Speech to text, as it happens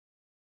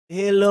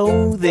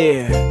Hello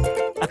there,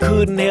 I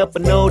couldn't help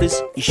but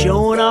notice you're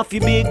showing off your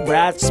big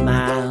bright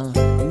smile.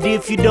 And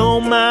if you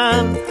don't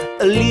mind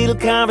a little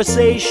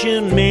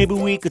conversation, maybe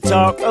we could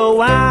talk a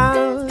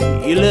while.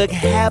 You look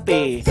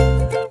happy,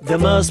 there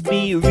must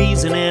be a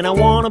reason, and I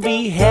wanna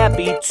be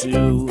happy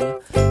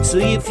too. So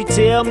if you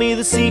tell me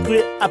the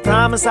secret, I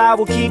promise I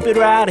will keep it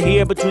right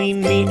here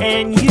between me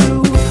and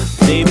you.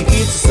 Maybe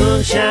it's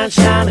the sunshine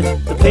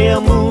shining, the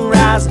pale moon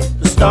rising,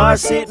 the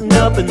stars sitting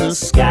up in the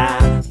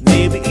sky.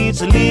 Maybe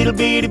it's a little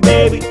bitty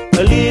baby,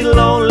 a little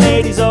old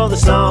ladies, all the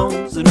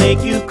songs that make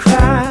you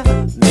cry.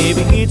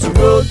 Maybe it's a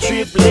road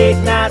trip, late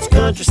nights,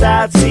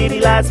 countryside, city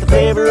lights, the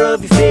flavor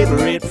of your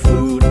favorite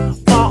food.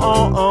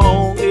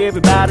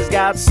 Everybody's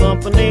got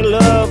something they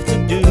love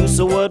to do,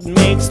 so what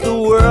makes the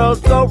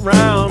world go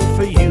round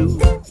for you?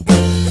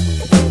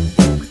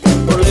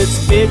 Well,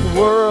 it's a big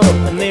world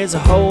and there's a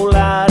whole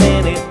lot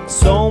in it,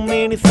 so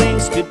many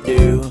things to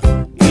do.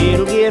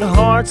 It'll get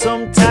hard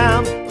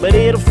sometimes, but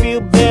it'll feel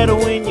better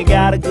when you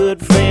got a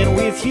good friend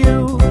with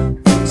you.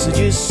 So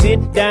just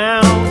sit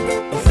down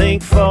and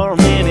think for a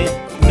minute,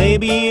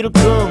 maybe it'll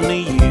come to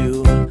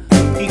you.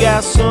 You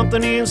got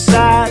something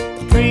inside,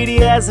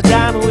 pretty as a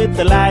diamond with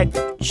the light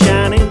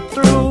shining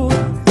through.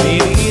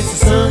 Maybe it's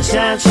the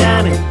sunshine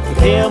shining, the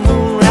pale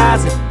moon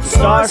rising, the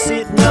stars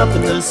sitting up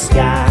in the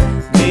sky.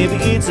 Maybe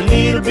it's a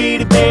little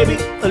bitty baby,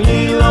 a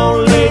little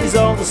old ladies,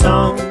 all the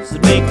songs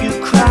that make you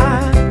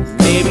cry.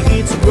 Maybe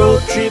it's a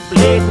road trip,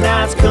 late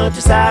nights,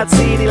 countryside,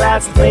 city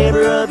lights, the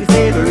flavor of your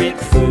favorite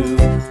food.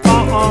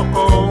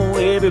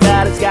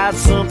 Everybody's got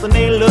something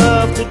they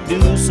love to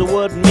do, so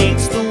what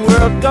makes the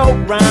world go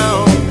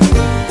round?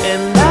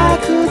 And I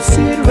could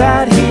sit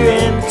right here